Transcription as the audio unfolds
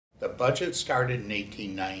The budget started in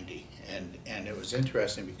 1890, and it was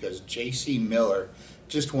interesting because J.C. Miller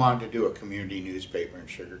just wanted to do a community newspaper in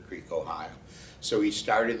Sugar Creek, Ohio. So he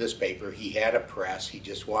started this paper. He had a press. He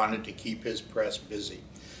just wanted to keep his press busy.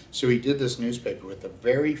 So he did this newspaper. With the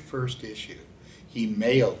very first issue, he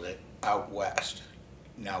mailed it out west.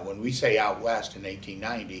 Now, when we say out west in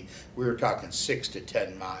 1890, we were talking 6 to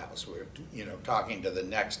 10 miles. We were, talking to the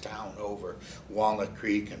next town over, Walnut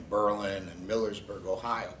Creek and Berlin and Millersburg,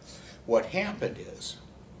 Ohio. What happened is,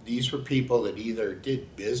 these were people that either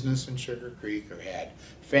did business in Sugar Creek or had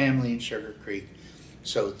family in Sugar Creek.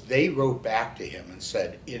 So they wrote back to him and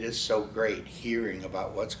said, "It is so great hearing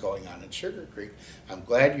about what's going on in Sugar Creek. I'm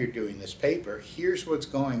glad you're doing this paper. Here's what's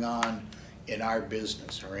going on in our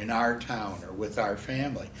business or in our town or with our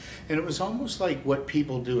family." And it was almost like what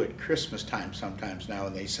people do at Christmas time sometimes now,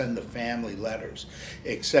 and they send the family letters,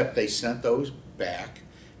 except they sent those back,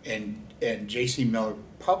 and J.C. Miller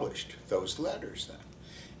published those letters then.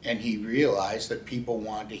 And he realized that people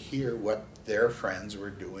wanted to hear what their friends were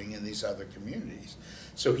doing in these other communities.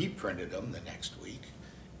 So he printed them the next week,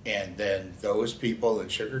 and then those people in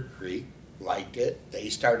Sugar Creek liked it. They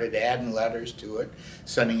started adding letters to it,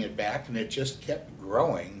 sending it back, and it just kept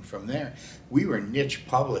growing from there. We were niche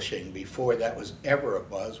publishing before that was ever a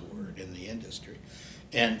buzzword in the industry.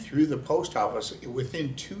 And through the post office,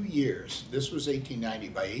 within 2 years, this was 1890,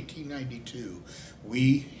 by 1892,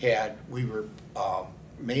 we were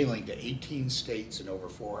mailing to 18 states and over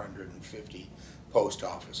 450 post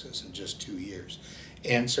offices in just 2 years.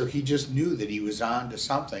 And so he just knew that he was on to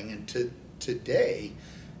something, and today,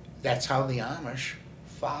 that's how the Amish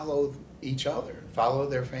follow each other and follow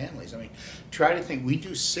their families. I mean, try to think, we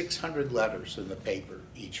do 600 letters in the paper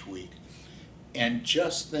each week. And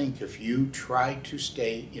just think, if you try to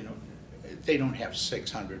stay, they don't have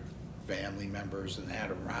 600 family members and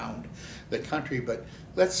that around the country, but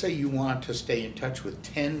let's say you want to stay in touch with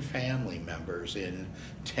 10 family members in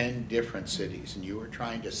 10 different cities, and you were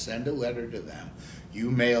trying to send a letter to them.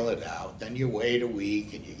 You mail it out, then you wait a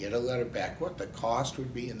week and you get a letter back, what the cost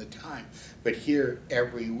would be in the time. But here,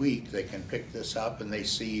 every week, they can pick this up and they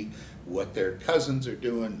see what their cousins are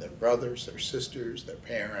doing, their brothers, their sisters, their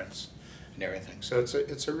parents, and everything. So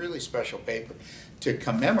it's a really special paper to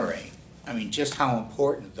commemorate, just how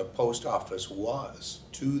important the post office was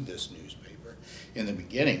to this newspaper. In the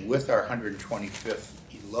beginning, with our 125th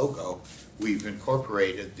logo, we've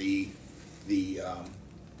incorporated the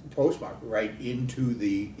postmark right into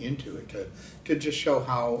it to just show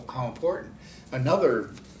how important.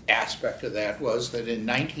 Another aspect of that was that in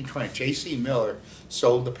 1920, J.C. Miller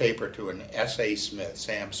sold the paper to an S.A. Smith,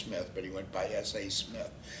 Sam Smith, but he went by S.A.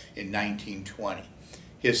 Smith in 1920.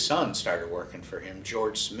 His son started working for him,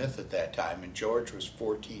 George Smith, at that time, and George was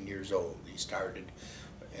 14 years old. He started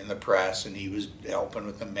in the press, and he was helping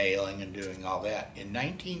with the mailing and doing all that. In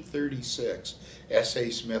 1936, S.A.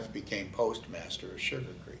 Smith became postmaster of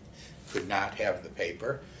Sugar Creek. Could not have the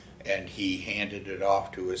paper, and he handed it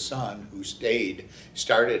off to his son, who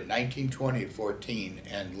started 1920 at 14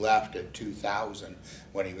 and left at 2000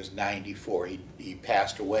 when he was 94. He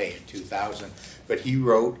passed away in 2000, but he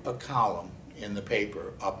wrote a column in the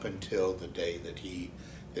paper up until the day that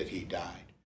he died.